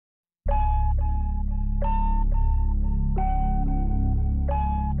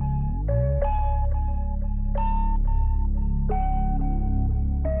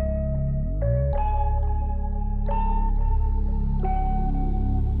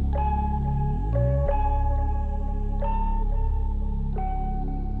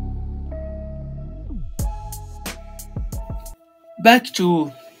Back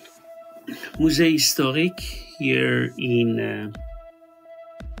to Musée Historique here in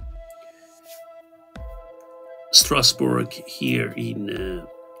Strasbourg, here in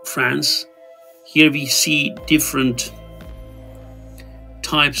France. Here we see different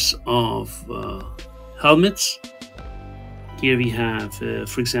types of helmets. Here we have,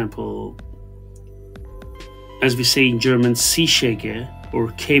 for example, as we say in German, Seeschäge or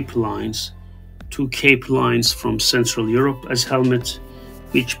capelines, two capelines from Central Europe as helmets,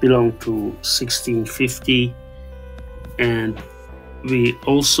 which belong to 1650. And we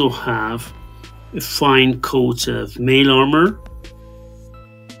also have a fine coat of mail armor.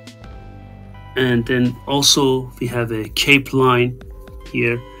 And then also we have a capeline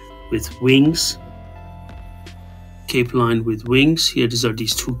here with wings. Capeline with wings. Here, these are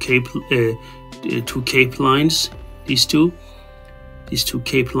these two capelines. These two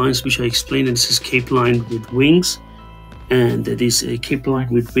capelines, which I explained. And this is capeline with wings, and that is a capeline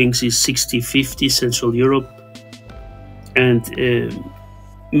with wings is 6050 Central Europe. And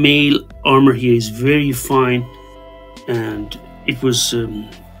mail armor here is very fine, and it was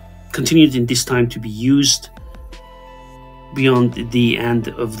continued in this time to be used beyond the end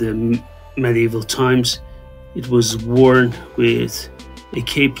of the medieval times. It was worn with a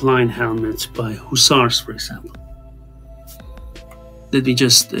capeline helmet by hussars, for example. Let me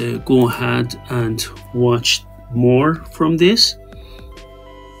just go ahead and watch more from this.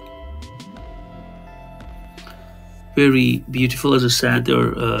 Very beautiful. As I said, there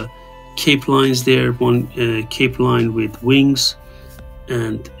are capelines there, one capeline with wings,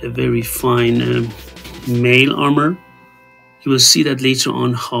 and a very fine mail armor. You will see that later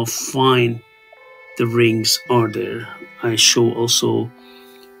on how fine the rings are there. I show also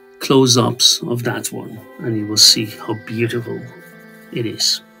close-ups of that one, and you will see how beautiful it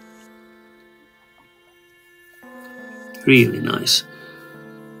is. Really nice.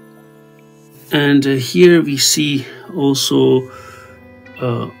 And here we see also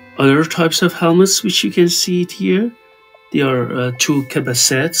other types of helmets, which you can see it here. They are two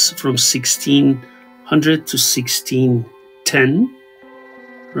cabassets from 1600 to 1610,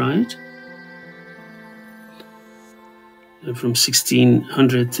 right? From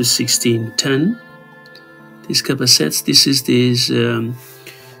 1600 to 1610. These cabassets, this is this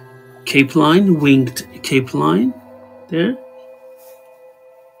capeline, winged capeline there.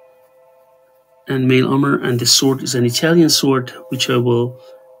 And mail armor, and the sword is an Italian sword, which I will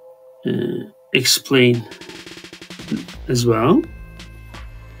explain as well.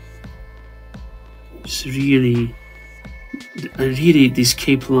 It's really this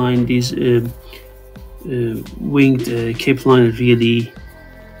capeline, this winged capeline,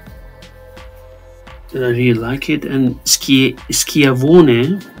 I really like it. And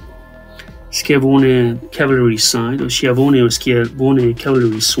Schiavone cavalry side, or Schiavone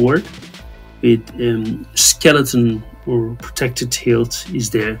cavalry sword with skeleton or protected hilt is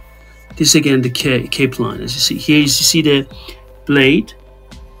there. This again the capeline, as you see here. You see the blade,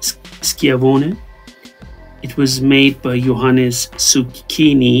 Schiavone. It was made by Johannes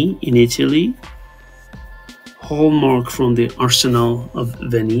Zuchini in Italy. Hallmark from the Arsenal of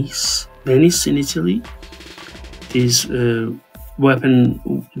Venice in Italy. This weapon,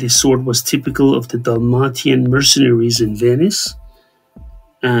 this sword, was typical of the Dalmatian mercenaries in Venice,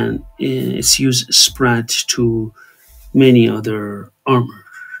 and its use spread to many other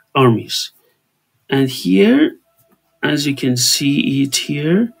armies. And here, as you can see it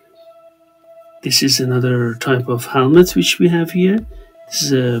here, this is another type of helmet which we have here. This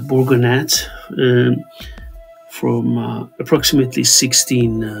is a Burgonet from approximately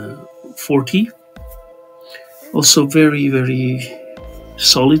 1640. Also very, very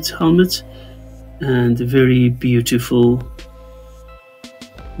solid helmet, and very beautiful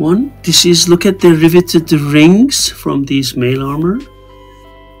one. This is, look at the riveted rings from this mail armor.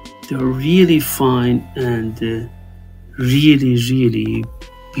 They're really fine and really, really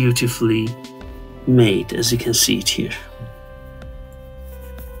beautifully made, as you can see it here.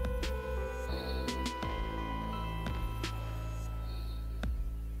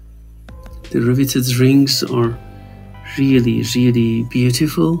 The riveted rings are really, really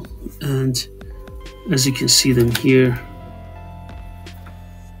beautiful, and as you can see them here,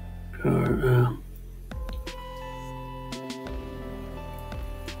 are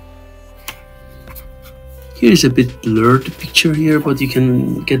here is a bit blurred picture here, but you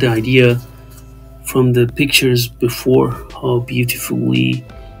can get the idea from the pictures before how beautifully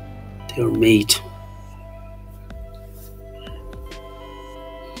they are made.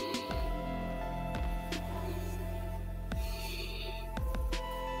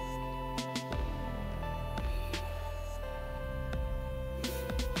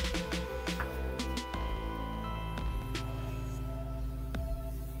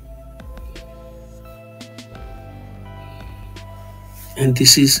 And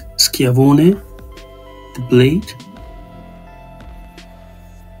this is Schiavone, the blade.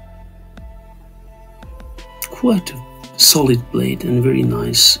 Quite a solid blade and very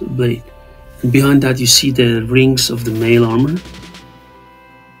nice blade. And behind that you see the rings of the mail armor.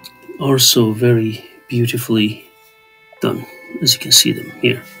 Also very beautifully done, as you can see them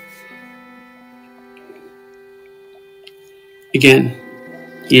here. Again,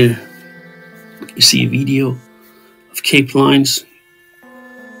 here you see a video of capelines.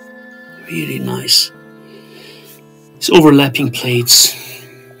 Really nice. These overlapping plates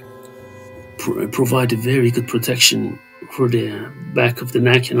provide a very good protection for the back of the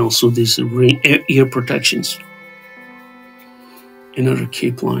neck, and also these ear protections. Another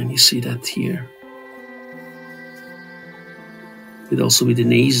capeline, you see that here. Also with the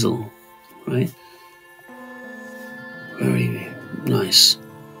nasal, right? Very nice.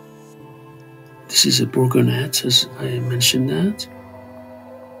 This is a Burgonet, as I mentioned that.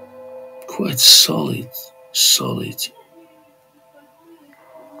 Quite solid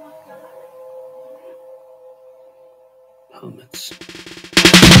helmets.